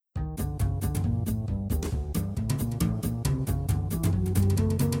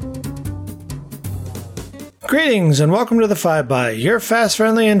Greetings and welcome to the 5x, your fast,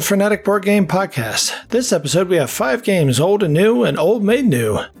 friendly, and frenetic board game podcast. This episode we have 5 games, old and new, and old made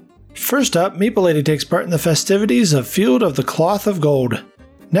new. First up, Meeple Lady takes part in the festivities of Field of the Cloth of Gold.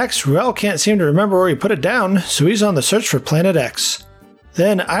 Next, Ruel can't seem to remember where he put it down, so he's on the search for Planet X.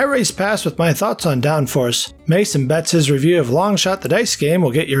 Then, I race past with my thoughts on Downforce. Mason bets his review of Long Shot the Dice game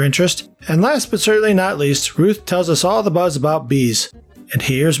will get your interest. And last but certainly not least, Ruth tells us all the buzz about Beez. And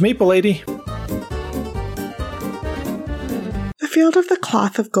here's Meeple Lady. The Field of the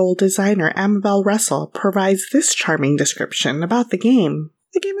Cloth of Gold designer Amabel Russell provides this charming description about the game.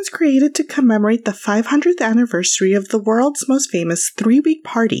 The game is created to commemorate the 500th anniversary of the world's most famous 3-week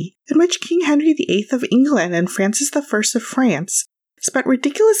party in which King Henry VIII of England and Francis I of France spent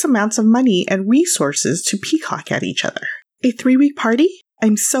ridiculous amounts of money and resources to peacock at each other. A 3-week party?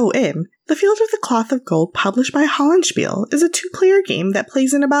 I'm so in. The Field of the Cloth of Gold, published by Hollandspiele, is a 2-player game that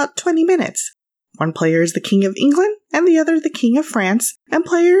plays in about 20 minutes. One player is the King of England, and the other the King of France, and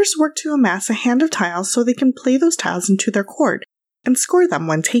players work to amass a hand of tiles so they can play those tiles into their court, and score them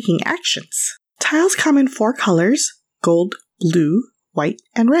when taking actions. Tiles come in 4 colors: gold, blue, white,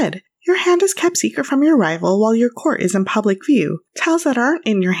 and red. Your hand is kept secret from your rival while your court is in public view. Tiles that aren't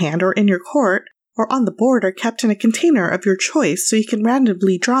in your hand or in your court or on the board are kept in a container of your choice so you can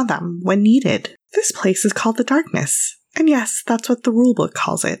randomly draw them when needed. This place is called the Darkness. And yes, that's what the rulebook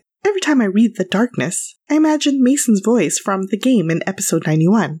calls it. Every time I read The Darkness, I imagine Mason's voice from the game in episode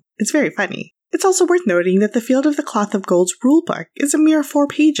 91. It's very funny. It's also worth noting that the Field of the Cloth of Gold's rulebook is a mere 4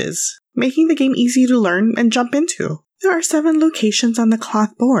 pages, making the game easy to learn and jump into. There are 7 locations on the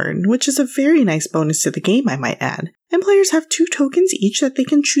cloth board, which is a very nice bonus to the game, I might add. And players have 2 tokens each that they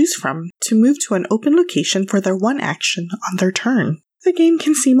can choose from to move to an open location for their one action on their turn. The game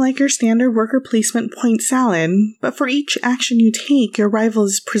can seem like your standard worker placement point salad, but for each action you take, your rival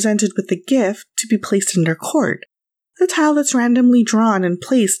is presented with a gift to be placed in their court. The tile that's randomly drawn and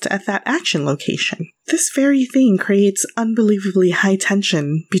placed at that action location. This very thing creates unbelievably high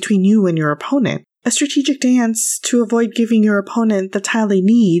tension between you and your opponent. A strategic dance to avoid giving your opponent the tile they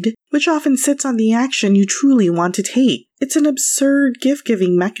need, which often sits on the action you truly want to take. It's an absurd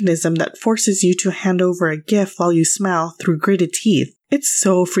gift-giving mechanism that forces you to hand over a gift while you smile through gritted teeth. It's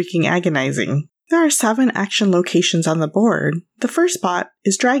so freaking agonizing. There are 7 action locations on the board. The first spot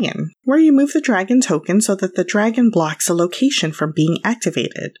is Dragon, where you move the dragon token so that the dragon blocks a location from being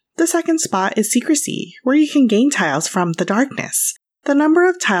activated. The second spot is Secrecy, where you can gain tiles from the Darkness. The number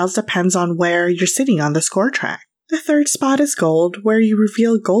of tiles depends on where you're sitting on the score track. The third spot is Gold, where you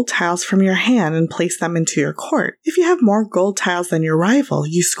reveal gold tiles from your hand and place them into your court. If you have more gold tiles than your rival,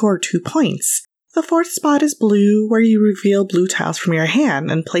 you score 2 points. The fourth spot is Blue, where you reveal blue tiles from your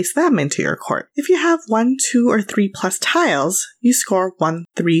hand and place them into your court. If you have 1, 2, or 3 plus tiles, you score 1,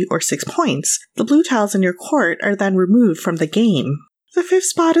 3, or 6 points. The blue tiles in your court are then removed from the game. The fifth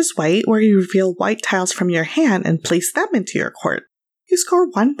spot is White, where you reveal white tiles from your hand and place them into your court. You score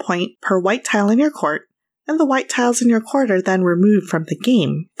 1 point per white tile in your court, and the white tiles in your court are then removed from the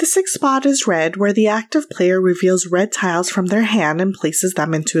game. The sixth spot is Red, where the active player reveals red tiles from their hand and places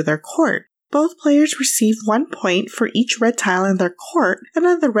them into their court. Both players receive 1 point for each red tile in their court, and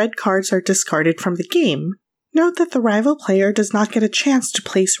then the red cards are discarded from the game. Note that the rival player does not get a chance to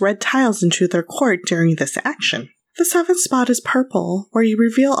place red tiles into their court during this action. The seventh spot is Purple, where you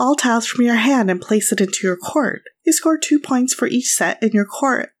reveal all tiles from your hand and place it into your court. You score 2 points for each set in your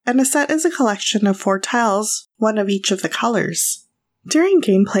court, and a set is a collection of 4 tiles, 1 of each of the colors. During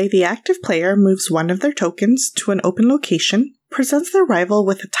gameplay, the active player moves 1 of their tokens to an open location, presents their rival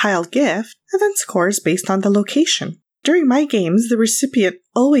with a tile gift, and then scores based on the location. During my games, the recipient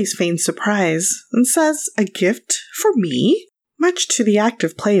always feigns surprise and says, "A gift? For me?" much to the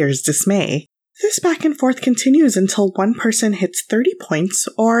active player's dismay. This back and forth continues until one person hits 30 points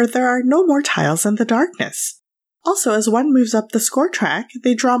or there are no more tiles in the Darkness. Also, as one moves up the score track,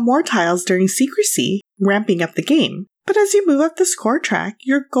 they draw more tiles during Secrecy, ramping up the game. But as you move up the score track,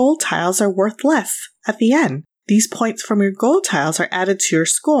 your gold tiles are worth less at the end. These points from your gold tiles are added to your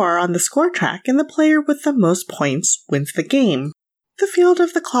score on the score track, and the player with the most points wins the game. The Field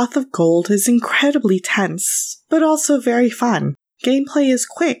of the Cloth of Gold is incredibly tense, but also very fun. Gameplay is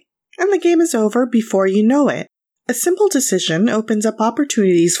quick, and the game is over before you know it. A simple decision opens up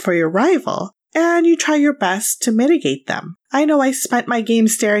opportunities for your rival, and you try your best to mitigate them. I know I spent my game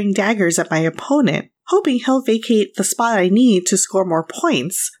staring daggers at my opponent, hoping he'll vacate the spot I need to score more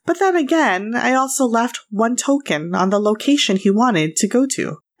points, but then again, I also left 1 token on the location he wanted to go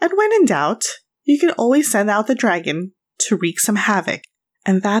to. And when in doubt, you can always send out the dragon to wreak some havoc.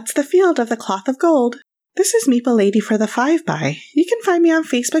 And that's the Field of the Cloth of Gold. This is Meeple Lady for the 5x. You can find me on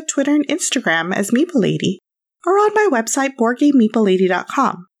Facebook, Twitter, and Instagram as Meeple Lady. or on my website,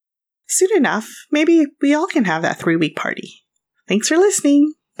 boardgamemeeplelady.com. Soon enough, maybe we all can have that 3-week party. Thanks for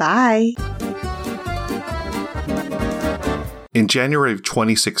listening. Bye. In January of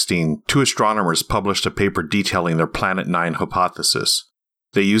 2016, 2 astronomers published a paper detailing their Planet 9 hypothesis.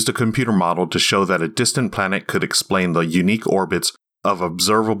 They used a computer model to show that a distant planet could explain the unique orbits of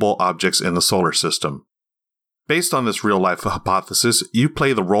observable objects in the solar system. Based on this real-life hypothesis, you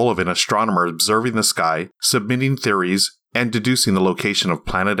play the role of an astronomer observing the sky, submitting theories, and deducing the location of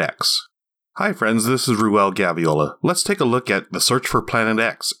Planet X. Hi friends, this is Ruel Gaviola. Let's take a look at The Search for Planet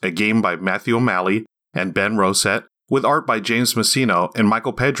X, a game by Matthew O'Malley and Ben Rosett, with art by James Messino and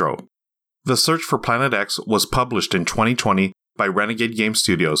Michael Pedro. The Search for Planet X was published in 2020 by Renegade Game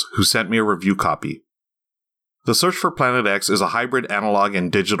Studios, who sent me a review copy. The Search for Planet X is a hybrid analog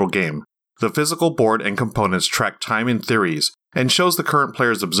and digital game. The physical board and components track time and theories, and shows the current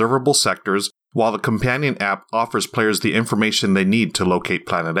player's observable sectors, while the companion app offers players the information they need to locate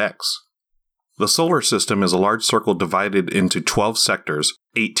Planet X. The solar system is a large circle divided into 12 sectors,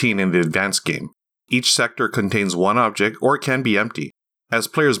 18 in the advanced game. Each sector contains one object, or it can be empty. As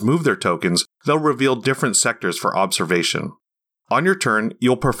players move their tokens, they'll reveal different sectors for observation. On your turn,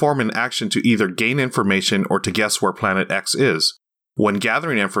 you'll perform an action to either gain information or to guess where Planet X is. When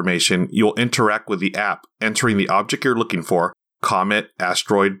gathering information, you'll interact with the app, entering the object you're looking for, comet,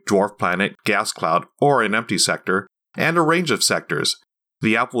 asteroid, dwarf planet, gas cloud, or an empty sector, and a range of sectors.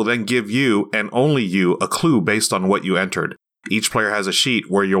 The app will then give you, and only you, a clue based on what you entered. Each player has a sheet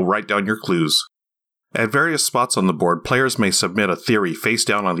where you'll write down your clues. At various spots on the board, players may submit a theory face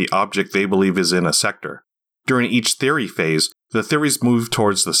down on the object they believe is in a sector. During each theory phase, the theories move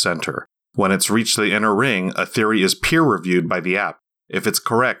towards the center. When it's reached the inner ring, a theory is peer-reviewed by the app. If it's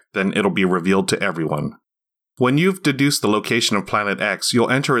correct, then it'll be revealed to everyone. When you've deduced the location of Planet X, you'll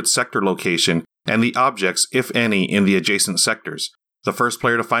enter its sector location and the objects, if any, in the adjacent sectors. The first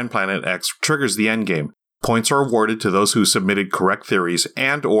player to find Planet X triggers the endgame. Points are awarded to those who submitted correct theories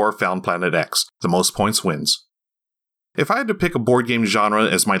and/or found Planet X. The most points wins. If I had to pick a board game genre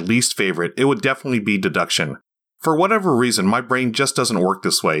as my least favorite, it would definitely be deduction. For whatever reason, my brain just doesn't work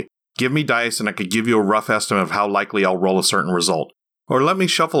this way. Give me dice and I could give you a rough estimate of how likely I'll roll a certain result. Or let me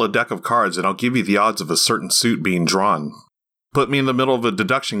shuffle a deck of cards and I'll give you the odds of a certain suit being drawn. Put me in the middle of a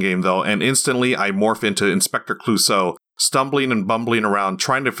deduction game though, and instantly I morph into Inspector Clouseau, stumbling and bumbling around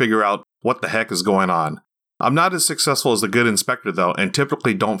trying to figure out what the heck is going on. I'm not as successful as the good inspector though, and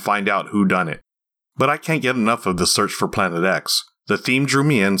typically don't find out who done it. But I can't get enough of The Search for Planet X. The theme drew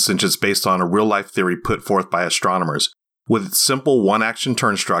me in since it's based on a real-life theory put forth by astronomers. With its simple one-action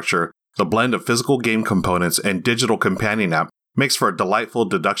turn structure, the blend of physical game components and digital companion app makes for a delightful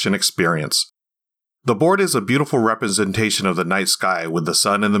deduction experience. The board is a beautiful representation of the night sky with the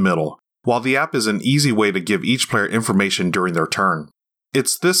sun in the middle, while the app is an easy way to give each player information during their turn.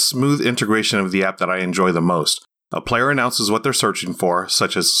 It's this smooth integration of the app that I enjoy the most. A player announces what they're searching for,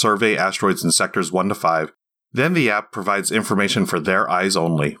 such as survey asteroids in sectors 1 to 5, then the app provides information for their eyes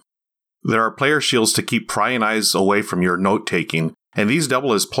only. There are player shields to keep prying eyes away from your note-taking, and these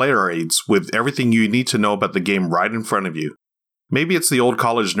double as player aids with everything you need to know about the game right in front of you. Maybe it's the old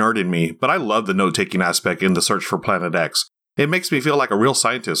college nerd in me, but I love the note-taking aspect in The Search for Planet X. It makes me feel like a real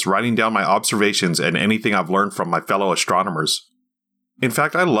scientist writing down my observations and anything I've learned from my fellow astronomers. In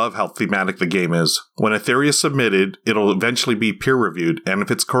fact, I love how thematic the game is. When a theory is submitted, it'll eventually be peer-reviewed, and if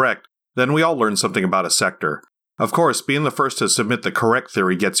it's correct, then we all learn something about a sector. Of course, being the first to submit the correct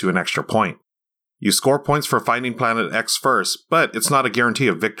theory gets you an extra point. You score points for finding Planet X first, but it's not a guarantee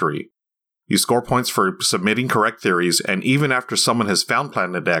of victory. You score points for submitting correct theories, and even after someone has found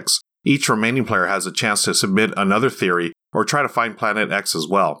Planet X, each remaining player has a chance to submit another theory or try to find Planet X as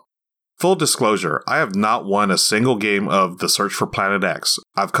well. Full disclosure, I have not won a single game of The Search for Planet X.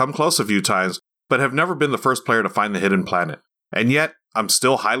 I've come close a few times, but have never been the first player to find the hidden planet. And yet, I'm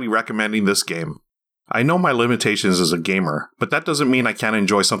still highly recommending this game. I know my limitations as a gamer, but that doesn't mean I can't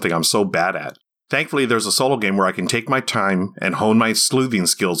enjoy something I'm so bad at. Thankfully, there's a solo game where I can take my time and hone my sleuthing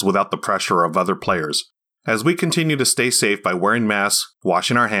skills without the pressure of other players. As we continue to stay safe by wearing masks,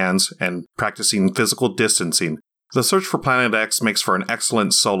 washing our hands, and practicing physical distancing, The Search for Planet X makes for an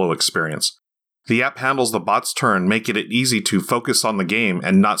excellent solo experience. The app handles the bot's turn, making it easy to focus on the game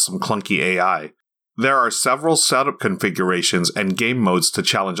and not some clunky AI. There are several setup configurations and game modes to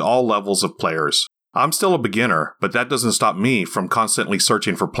challenge all levels of players. I'm still a beginner, but that doesn't stop me from constantly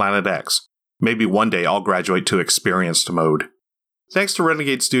searching for Planet X. Maybe one day I'll graduate to experienced mode. Thanks to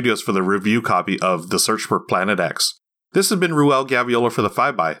Renegade Studios for the review copy of The Search for Planet X. This has been Ruel Gaviola for the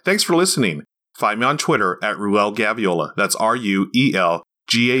 5x. Thanks for listening. Find me on Twitter at Ruel Gaviola. That's RuelGaviola.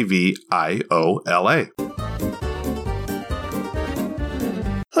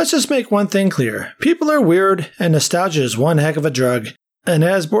 Let's just make one thing clear. People are weird, and nostalgia is one heck of a drug. And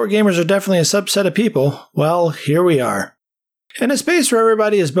as board gamers are definitely a subset of people, well, here we are. In a space where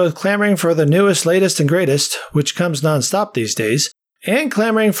everybody is both clamoring for the newest, latest, and greatest, which comes non-stop these days, and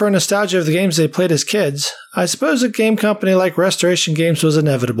clamoring for nostalgia of the games they played as kids, I suppose a game company like Restoration Games was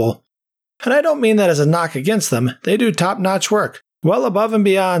inevitable. And I don't mean that as a knock against them. They do top-notch work, well above and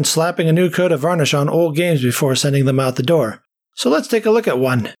beyond slapping a new coat of varnish on old games before sending them out the door. So let's take a look at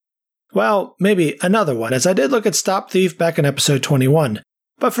one. Well, maybe another one, as I did look at Stop Thief back in episode 21.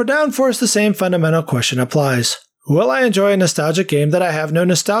 But for Downforce, the same fundamental question applies. Will I enjoy a nostalgic game that I have no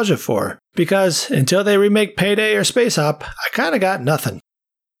nostalgia for? Because until they remake Payday or Space Hop, I kinda got nothing.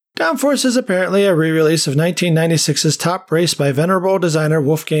 Downforce is apparently a re-release of 1996's Top Race by venerable designer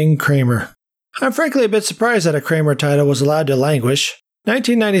Wolfgang Kramer. I'm frankly a bit surprised that a Kramer title was allowed to languish.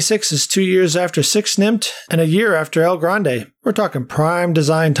 1996 is 2 years after Six Nimmt and a year after El Grande. We're talking prime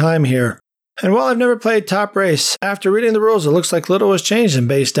design time here. And while I've never played Top Race, after reading the rules it looks like little was changed in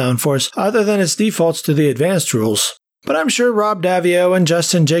base Downforce other than its defaults to the advanced rules. But I'm sure Rob Davio and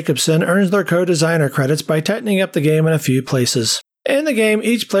Justin Jacobson earned their co-designer credits by tightening up the game in a few places. In the game,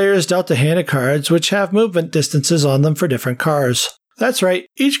 each player is dealt a hand of cards which have movement distances on them for different cars. That's right,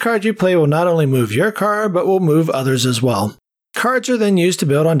 each card you play will not only move your car, but will move others as well. Cards are then used to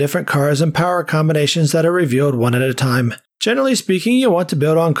build on different cars and power combinations that are revealed one at a time. Generally speaking, you want to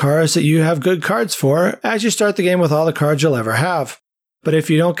build on cars that you have good cards for as you start the game with all the cards you'll ever have. But if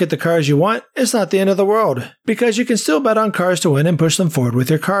you don't get the cars you want, it's not the end of the world, because you can still bet on cars to win and push them forward with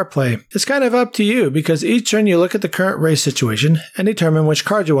your car play. It's kind of up to you, because each turn you look at the current race situation and determine which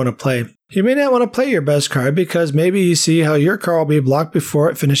card you want to play. You may not want to play your best card because maybe you see how your car will be blocked before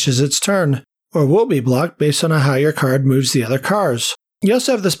it finishes its turn, or will be blocked based on how your card moves the other cars. You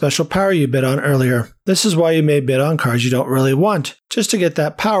also have the special power you bid on earlier. This is why you may bid on cards you don't really want, just to get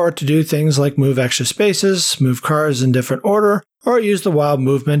that power to do things like move extra spaces, move cars in different order, or use the wild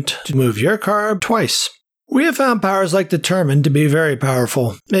movement to move your car twice. We have found powers like Determined to be very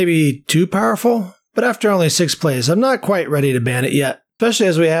powerful, maybe too powerful, but after only 6 plays, I'm not quite ready to ban it yet, especially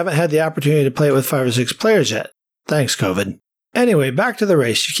as we haven't had the opportunity to play it with 5 or 6 players yet. Thanks, COVID. Anyway, back to the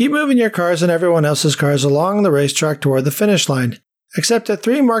race. You keep moving your cars and everyone else's cars along the racetrack toward the finish line, except at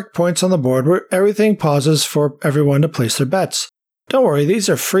 3 marked points on the board where everything pauses for everyone to place their bets. Don't worry, these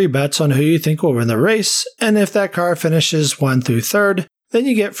are free bets on who you think will win the race, and if that car finishes 1 through 3rd, then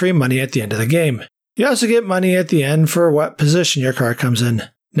you get free money at the end of the game. You also get money at the end for what position your car comes in.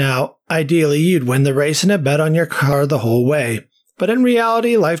 Now, ideally you'd win the race and a bet on your car the whole way, but in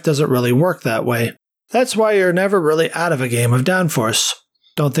reality life doesn't really work that way. That's why you're never really out of a game of Downforce.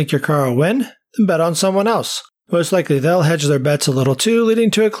 Don't think your car will win? Then bet on someone else. Most likely they'll hedge their bets a little too,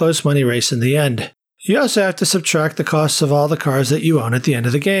 leading to a close money race in the end. You also have to subtract the costs of all the cars that you own at the end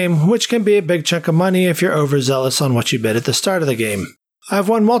of the game, which can be a big chunk of money if you're overzealous on what you bid at the start of the game. I've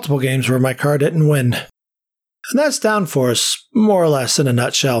won multiple games where my car didn't win. And that's Downforce, more or less in a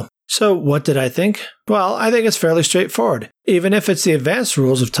nutshell. So what did I think? Well, I think it's fairly straightforward. Even if it's the advanced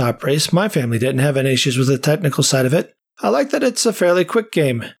rules of Top Race, my family didn't have any issues with the technical side of it. I like that it's a fairly quick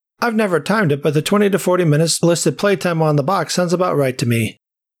game. I've never timed it, but the 20 to 40 minutes listed playtime on the box sounds about right to me.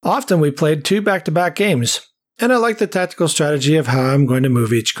 Often we played 2 back-to-back games, and I like the tactical strategy of how I'm going to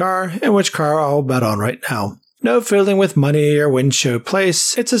move each car and which car I'll bet on right now. No fiddling with money or win show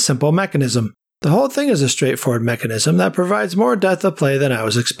place, it's a simple mechanism. The whole thing is a straightforward mechanism that provides more depth of play than I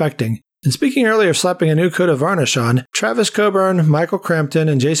was expecting. And speaking earlier of slapping a new coat of varnish on, Travis Coburn, Michael Crampton,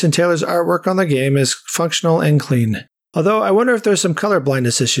 and Jason Taylor's artwork on the game is functional and clean. Although I wonder if there's some color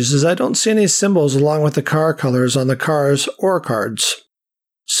blindness issues, as I don't see any symbols along with the car colors on the cars or cards.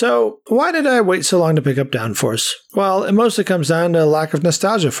 So, why did I wait so long to pick up Downforce? Well, it mostly comes down to a lack of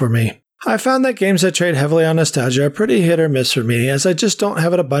nostalgia for me. I found that games that trade heavily on nostalgia are pretty hit or miss for me, as I just don't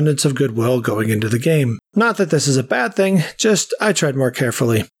have an abundance of goodwill going into the game. Not that this is a bad thing, just I tread more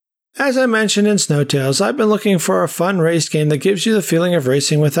carefully. As I mentioned in Snowtails, I've been looking for a fun race game that gives you the feeling of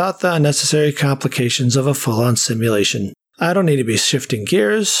racing without the unnecessary complications of a full-on simulation. I don't need to be shifting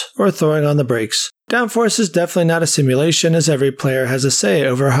gears or throwing on the brakes. Downforce is definitely not a simulation, as every player has a say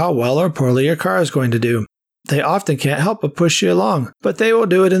over how well or poorly your car is going to do. They often can't help but push you along, but they will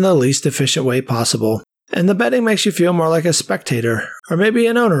do it in the least efficient way possible. And the betting makes you feel more like a spectator, or maybe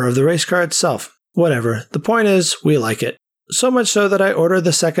an owner of the race car itself. Whatever, the point is, we like it. So much so that I ordered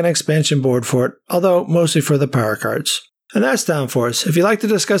the second expansion board for it, although mostly for the power cards. And that's Downforce. If you'd like to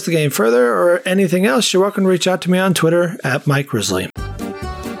discuss the game further or anything else, you're welcome to reach out to me on Twitter @MikeGrizzly.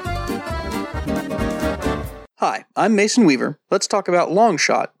 Hi, I'm Mason Weaver. Let's talk about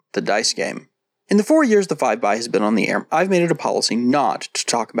Longshot, the dice game. In the 4 years the 5x has been on the air, I've made it a policy not to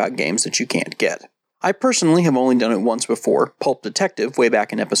talk about games that you can't get. I personally have only done it once before, Pulp Detective, way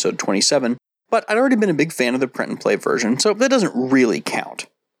back in episode 27, but I'd already been a big fan of the print and play version, so that doesn't really count.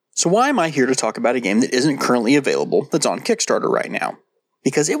 So why am I here to talk about a game that isn't currently available that's on Kickstarter right now?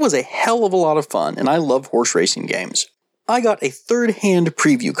 Because it was a hell of a lot of fun, and I love horse racing games. I got a third-hand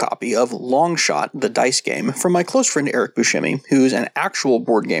preview copy of Long Shot, the dice game, from my close friend Eric Buscemi, who's an actual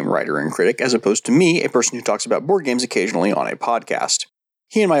board game writer and critic, as opposed to me, a person who talks about board games occasionally on a podcast.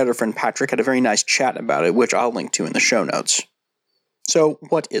 He and my other friend Patrick had a very nice chat about it, which I'll link to in the show notes. So,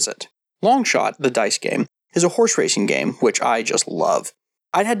 what is it? Long Shot, the dice game, is a horse racing game, which I just love.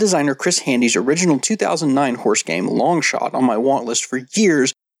 I'd had designer Chris Handy's original 2009 horse game, Long Shot, on my want list for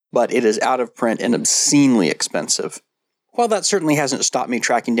years, but it is out of print and obscenely expensive. While that certainly hasn't stopped me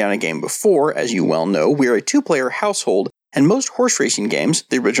tracking down a game before, as you well know, we're a 2-player household, and most horse racing games,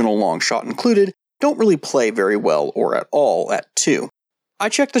 the original Long Shot included, don't really play very well or at all at 2. I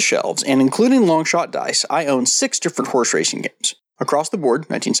checked the shelves, and including Long Shot dice, I own 6 different horse racing games. Across the Board,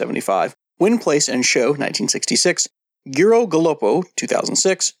 1975, Win, Place, and Show, 1966, Giro Galoppo,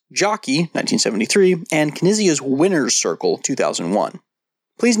 2006, Jockey, 1973, and Knizia's Winner's Circle, 2001.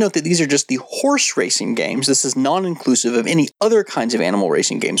 Please note that these are just the horse racing games. This is non-inclusive of any other kinds of animal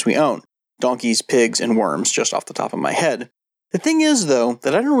racing games we own. Donkeys, pigs, and worms, just off the top of my head. The thing is, though,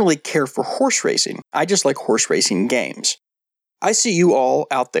 that I don't really care for horse racing. I just like horse racing games. I see you all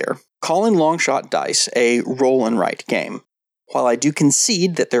out there calling Long Shot Dice a roll and write game. While I do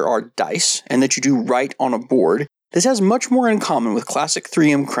concede that there are dice and that you do write on a board, this has much more in common with classic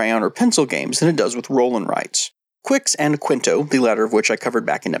 3M crayon or pencil games than it does with roll and writes. Quicks and Quinto, the latter of which I covered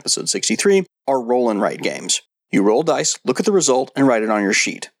back in episode 63, are roll and write games. You roll dice, look at the result, and write it on your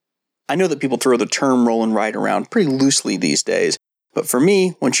sheet. I know that people throw the term roll and write around pretty loosely these days, but for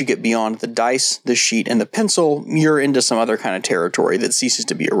me, once you get beyond the dice, the sheet, and the pencil, you're into some other kind of territory that ceases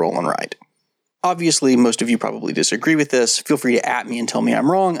to be a roll and write. Obviously, most of you probably disagree with this. Feel free to at me and tell me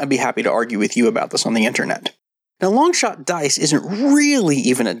I'm wrong. I'd be happy to argue with you about this on the internet. Now, Long Shot Dice isn't really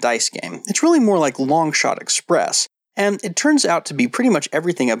even a dice game. It's really more like Long Shot Express, and it turns out to be pretty much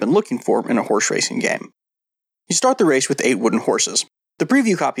everything I've been looking for in a horse racing game. You start the race with 8 wooden horses. The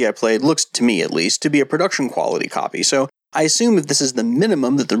preview copy I played looks, to me at least, to be a production quality copy, so I assume if this is the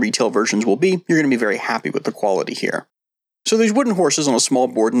minimum that the retail versions will be, you're going to be very happy with the quality here. So there's wooden horses on a small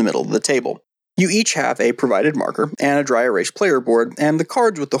board in the middle of the table. You each have a provided marker and a dry erase player board, and the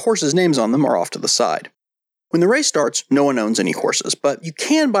cards with the horses' names on them are off to the side. When the race starts, no one owns any horses, but you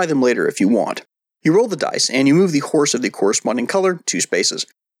can buy them later if you want. You roll the dice, and you move the horse of the corresponding color 2 spaces.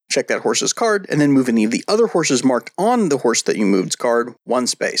 Check that horse's card, and then move any of the other horses marked on the horse that you moved's card 1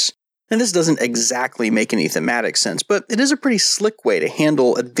 space. And this doesn't exactly make any thematic sense, but it is a pretty slick way to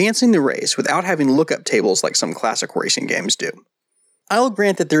handle advancing the race without having lookup tables like some classic racing games do. I'll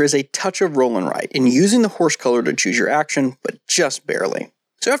grant that there is a touch of roll and write in using the horse color to choose your action, but just barely.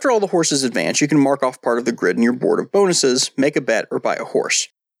 So after all the horses advance, you can mark off part of the grid in your board of bonuses, make a bet, or buy a horse.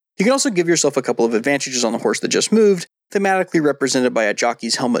 You can also give yourself a couple of advantages on the horse that just moved, thematically represented by a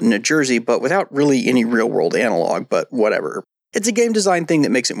jockey's helmet and a jersey, but without really any real-world analog, but whatever. It's a game design thing that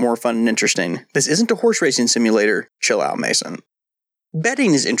makes it more fun and interesting. This isn't a horse racing simulator. Chill out, Mason.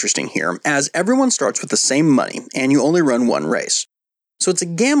 Betting is interesting here, as everyone starts with the same money, and you only run 1 race. So it's a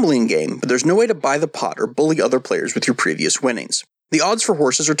gambling game, but there's no way to buy the pot or bully other players with your previous winnings. The odds for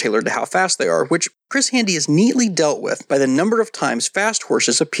horses are tailored to how fast they are, which Chris Handy has neatly dealt with by the number of times fast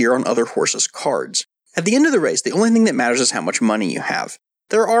horses appear on other horses' cards. At the end of the race, the only thing that matters is how much money you have.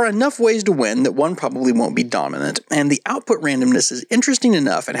 There are enough ways to win that one probably won't be dominant, and the output randomness is interesting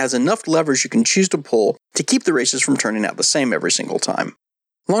enough and has enough levers you can choose to pull to keep the races from turning out the same every single time.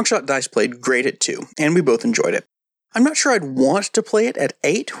 Long Shot Dice played great at 2, and we both enjoyed it. I'm not sure I'd want to play it at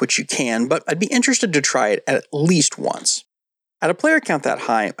 8, which you can, but I'd be interested to try it at least once. At a player count that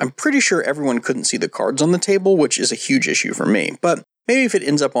high, I'm pretty sure everyone couldn't see the cards on the table, which is a huge issue for me, but maybe if it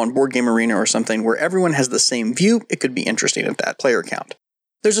ends up on Board Game Arena or something where everyone has the same view, it could be interesting at that player count.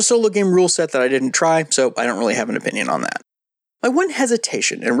 There's a solo game rule set that I didn't try, so I don't really have an opinion on that. My one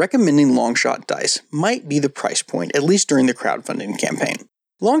hesitation in recommending Long Shot Dice might be the price point, at least during the crowdfunding campaign.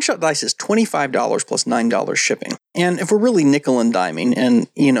 Long Shot Dice is $25 plus $9 shipping, and if we're really nickel and diming, and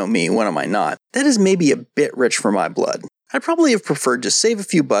you know me, when am I not, that is maybe a bit rich for my blood. I'd probably have preferred to save a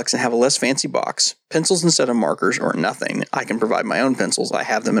few bucks and have a less fancy box, pencils instead of markers or nothing. I can provide my own pencils, I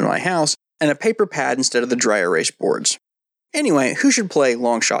have them in my house, and a paper pad instead of the dry erase boards. Anyway, who should play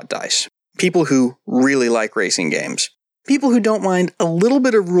Long Shot Dice? People who really like racing games. People who don't mind a little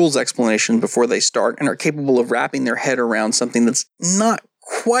bit of rules explanation before they start and are capable of wrapping their head around something that's not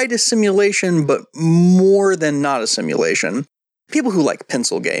quite a simulation, but more than not a simulation, people who like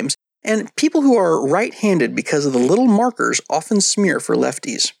pencil games, and people who are right-handed because of the little markers often smear for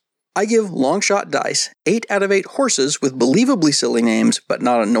lefties. I give Longshot Dice 8 out of 8 horses with believably silly names, but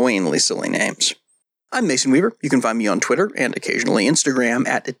not annoyingly silly names. I'm Mason Weaver. You can find me on Twitter and occasionally Instagram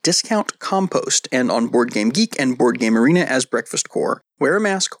at Discount Compost and on Board Game Geek and Board Game Arena as Breakfast Core. Wear a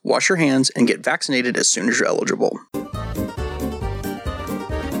mask, wash your hands, and get vaccinated as soon as you're eligible.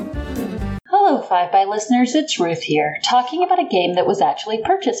 Hello, 5x listeners, it's Ruth here, talking about a game that was actually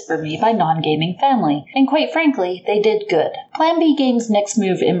purchased for me by non-gaming family, and quite frankly, they did good. Plan B Games' Next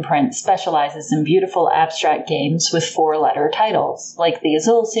Move imprint specializes in beautiful abstract games with 4-letter titles, like the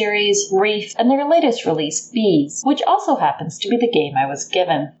Azul series, Reef, and their latest release, Beez, which also happens to be the game I was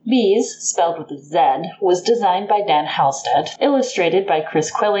given. Beez, spelled with a Z, was designed by Dan Halstead, illustrated by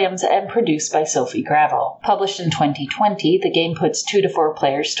Chris Quilliams, and produced by Sophie Gravel. Published in 2020, the game puts 2 to 4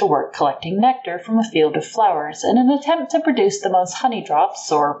 players to work collecting nectar from a field of flowers in an attempt to produce the most honey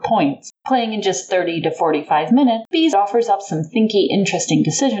drops, or points. Playing in just 30 to 45 minutes, Beez offers up some thinky, interesting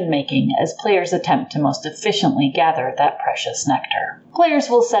decision-making as players attempt to most efficiently gather that precious nectar. Players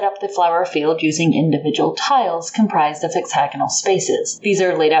will set up the flower field using individual tiles comprised of hexagonal spaces. These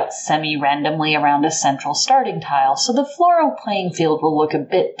are laid out semi-randomly around a central starting tile, so the floral playing field will look a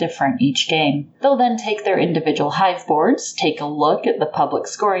bit different each game. They'll then take their individual hive boards, take a look at the public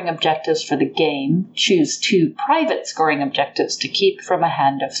scoring objectives for the game, choose 2 private scoring objectives to keep from a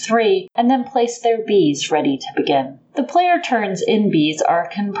hand of 3, and then place their bees ready to begin. The player turns in Beez are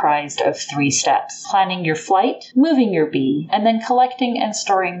comprised of 3 steps: planning your flight, moving your bee, and then collecting and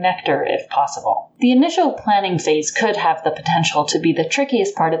storing nectar if possible. The initial planning phase could have the potential to be the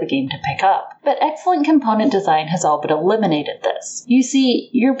trickiest part of the game to pick up, but excellent component design has all but eliminated this. You see,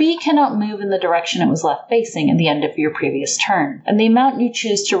 your bee cannot move in the direction it was left facing at the end of your previous turn, and the amount you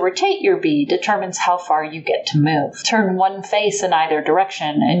choose to rotate your bee determines how far you get to move. Turn 1 face in either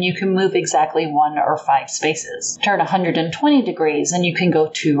direction, and you can move exactly 1 or 5 spaces. Turn 120 degrees, and you can go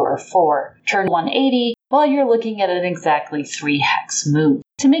 2 or 4. Turn 180 while you're looking at an exactly 3 hex move.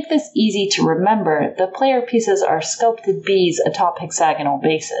 To make this easy to remember, the player pieces are sculpted bees atop hexagonal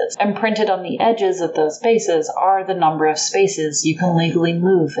bases, and printed on the edges of those bases are the number of spaces you can legally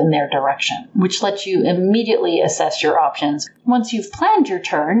move in their direction, which lets you immediately assess your options. Once you've planned your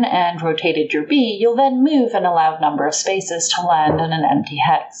turn and rotated your bee, you'll then move an allowed number of spaces to land in an empty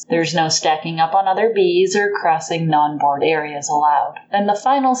hex. There's no stacking up on other bees or crossing non-board areas allowed. Then the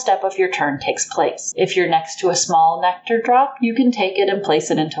final step of your turn takes place. If you're next to a small nectar drop, you can take it and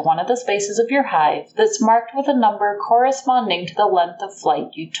place it into one of the spaces of your hive that's marked with a number corresponding to the length of flight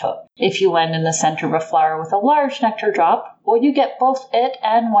you took. If you land in the center of a flower with a large nectar drop, well, you get both it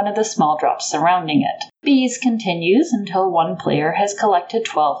and one of the small drops surrounding it. Beez continues until one player has collected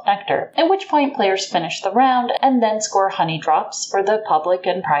 12 nectar, at which point players finish the round and then score honey drops for the public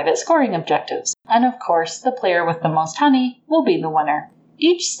and private scoring objectives. And of course, the player with the most honey will be the winner.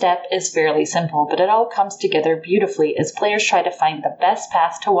 Each step is fairly simple, but it all comes together beautifully as players try to find the best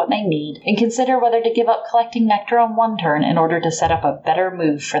path to what they need and consider whether to give up collecting nectar on one turn in order to set up a better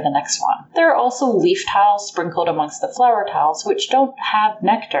move for the next one. There are also leaf tiles sprinkled amongst the flower tiles which don't have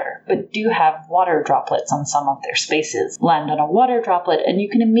nectar, but do have water droplets on some of their spaces. Land on a water droplet and you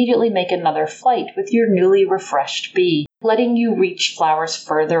can immediately make another flight with your newly refreshed bee, letting you reach flowers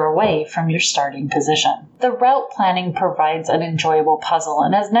further away from your starting position. The route planning provides an enjoyable puzzle,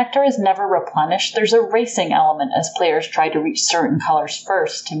 and as nectar is never replenished, there's a racing element as players try to reach certain colors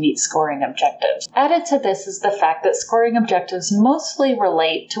first to meet scoring objectives. Added to this is the fact that scoring objectives mostly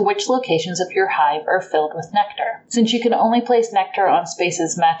relate to which locations of your hive are filled with nectar. Since you can only place nectar on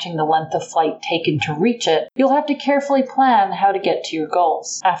spaces matching the length of flight taken to reach it, you'll have to carefully plan how to get to your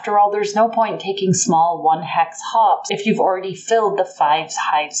goals. After all, there's no point taking small 1-hex hops if you've already filled the 5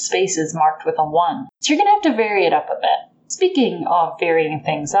 hive spaces marked with a 1. So you're going to have to vary it up a bit. Speaking of varying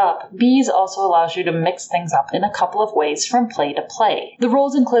things up, Beez also allows you to mix things up in a couple of ways from play to play. The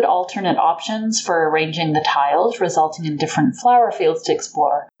rules include alternate options for arranging the tiles, resulting in different flower fields to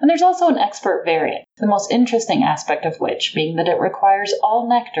explore, and there's also an expert variant, the most interesting aspect of which being that it requires all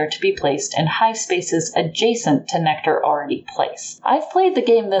nectar to be placed in hive spaces adjacent to nectar already placed. I've played the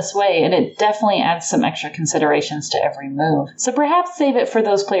game this way, and it definitely adds some extra considerations to every move, so perhaps save it for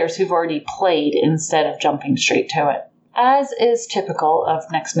those players who've already played instead of jumping straight to it. As is typical of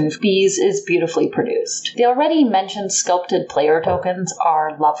Next Move, Beez is beautifully produced. The already mentioned sculpted player tokens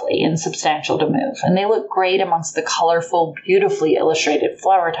are lovely and substantial to move, and they look great amongst the colorful, beautifully illustrated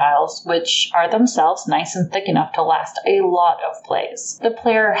flower tiles, which are themselves nice and thick enough to last a lot of plays. The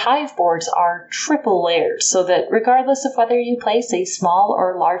player hive boards are triple layered, so that regardless of whether you place a small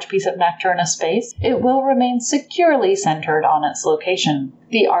or large piece of nectar in a space, it will remain securely centered on its location.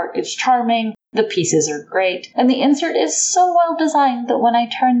 The art is charming, the pieces are great, and the insert is so well designed that when I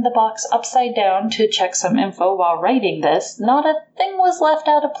turned the box upside down to check some info while writing this, not a thing was left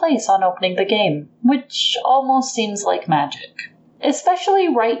out of place on opening the game, which almost seems like magic. Especially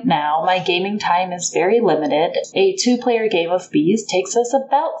right now, my gaming time is very limited. A 2-player game of Beez takes us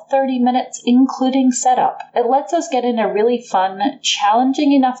about 30 minutes, including setup. It lets us get in a really fun,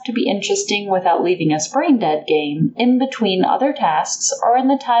 challenging enough to be interesting without leaving us brain dead game in between other tasks or in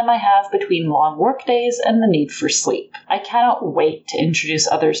the time I have between long work days and the need for sleep. I cannot wait to introduce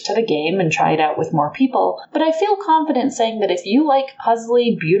others to the game and try it out with more people, but I feel confident saying that if you like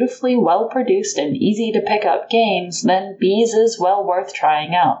puzzly, beautifully well-produced and easy to pick up games, then Beez is well worth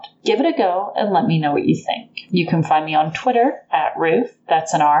trying out. Give it a go and let me know what you think. You can find me on Twitter at Ruth,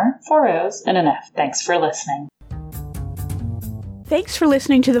 that's an R, 4 O's, and an F. Thanks for listening. Thanks for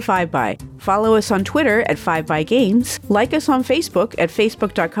listening to the 5by. Follow us on Twitter at 5bygames, like us on Facebook at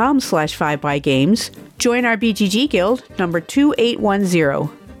facebook.com/5bygames, join our BGG Guild, number 2810.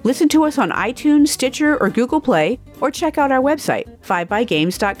 Listen to us on iTunes, Stitcher, or Google Play, or check out our website,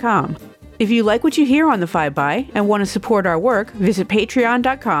 5bygames.com. If you like what you hear on the 5by and want to support our work, visit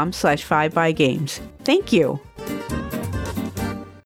patreon.com/5bygames. Thank you.